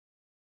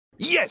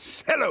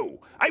Yes, hello.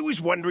 I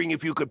was wondering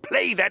if you could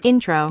play that...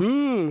 Intro.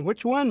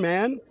 Which one,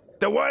 man?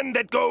 The one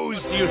that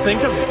goes... What do you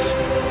think of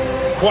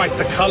it? Quite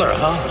the color,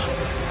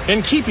 huh?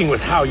 In keeping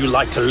with how you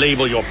like to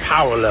label your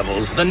power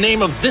levels, the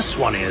name of this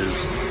one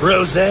is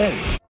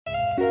Rosé.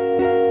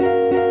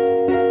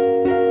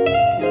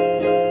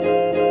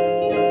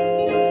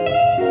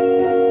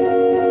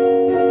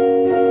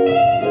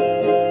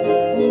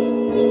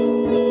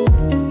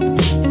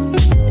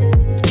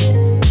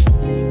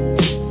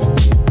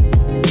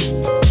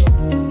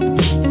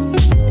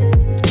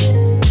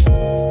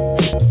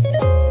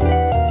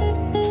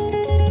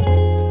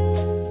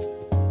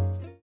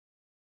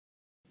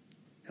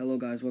 Hello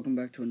guys, welcome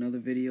back to another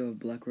video of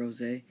Black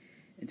Rosé,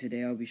 and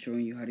today I'll be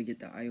showing you how to get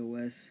the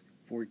iOS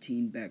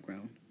 14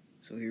 background.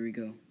 So here we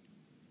go.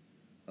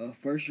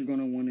 First you're going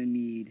to want to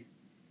need,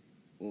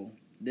 well,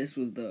 this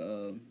was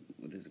the,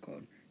 what is it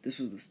called? This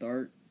was the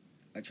start.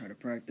 I tried to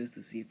practice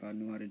to see if I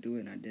knew how to do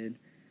it, and I did.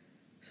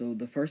 So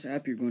the first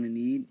app you're going to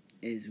need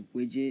is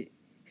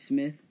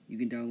Smith. You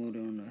can download it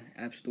on the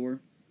App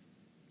Store.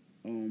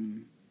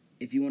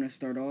 If you want to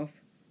start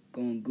off,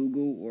 go on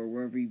Google or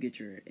wherever you get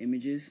your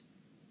images.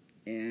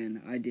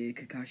 And I did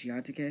Kakashi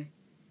Hatake.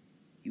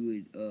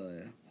 You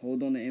would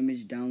hold on the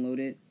image, download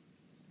it,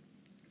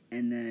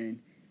 and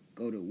then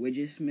go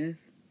to Smith.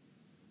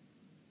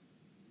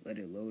 Let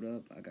it load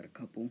up. I got a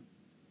couple.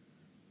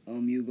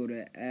 You go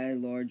to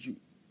add large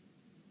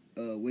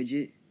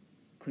widget,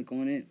 click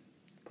on it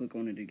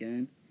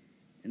again,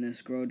 and then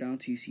scroll down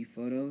till you see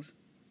photos.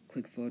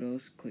 Click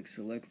photos, click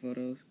select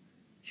photos,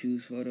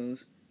 choose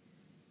photos,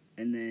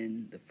 and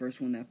then the first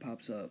one that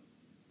pops up,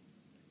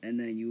 and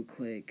then you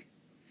click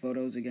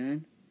photos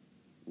again,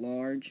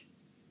 large,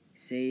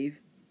 save,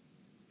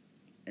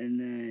 and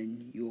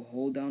then you'll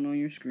hold down on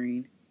your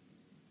screen,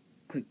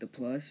 click the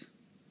plus,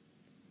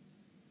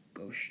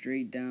 go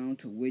straight down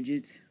to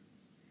widgets,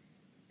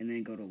 and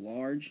then go to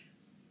large,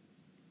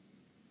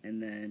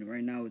 and then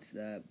right now it's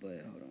that, but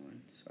hold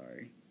on,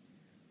 sorry.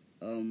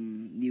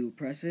 You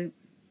press it,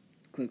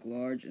 click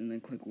large, and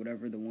then click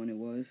whatever the one it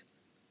was,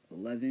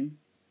 11.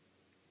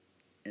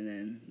 And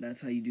then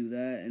that's how you do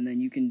that. And then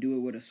you can do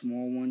it with a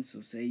small one. So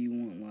say you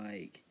want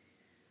like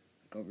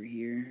over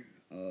here.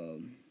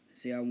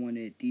 Say I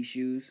wanted these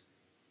shoes.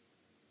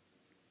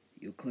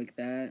 You'll click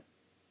that.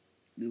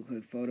 You'll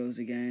click photos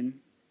again.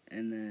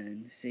 And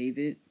then save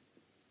it.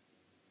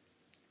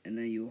 And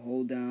then you'll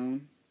hold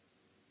down.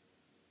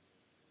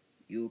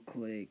 You'll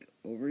click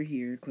over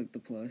here. Click the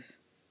plus.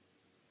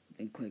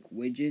 Then click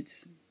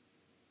widgets.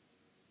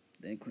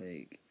 Then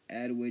click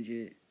add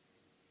widget.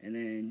 And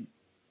then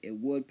it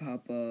would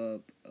pop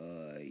up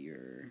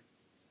your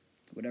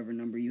whatever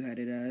number you had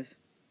it as,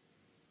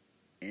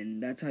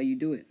 and that's how you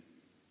do it.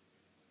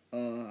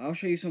 I'll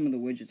show you some of the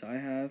widgets I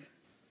have.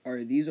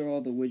 Alright, these are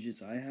all the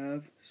widgets I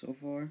have so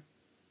far.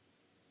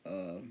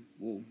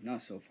 Well,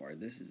 not so far.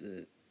 This is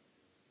it.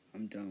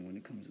 I'm done when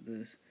it comes to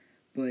this.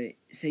 But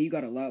say you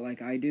got a lot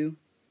like I do,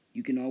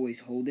 you can always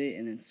hold it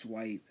and then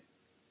swipe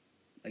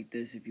like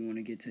this if you want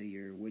to get to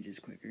your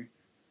widgets quicker.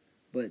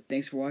 But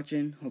thanks for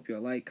watching. Hope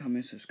y'all like,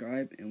 comment,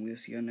 subscribe, and we'll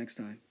see y'all next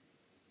time.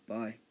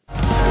 Bye.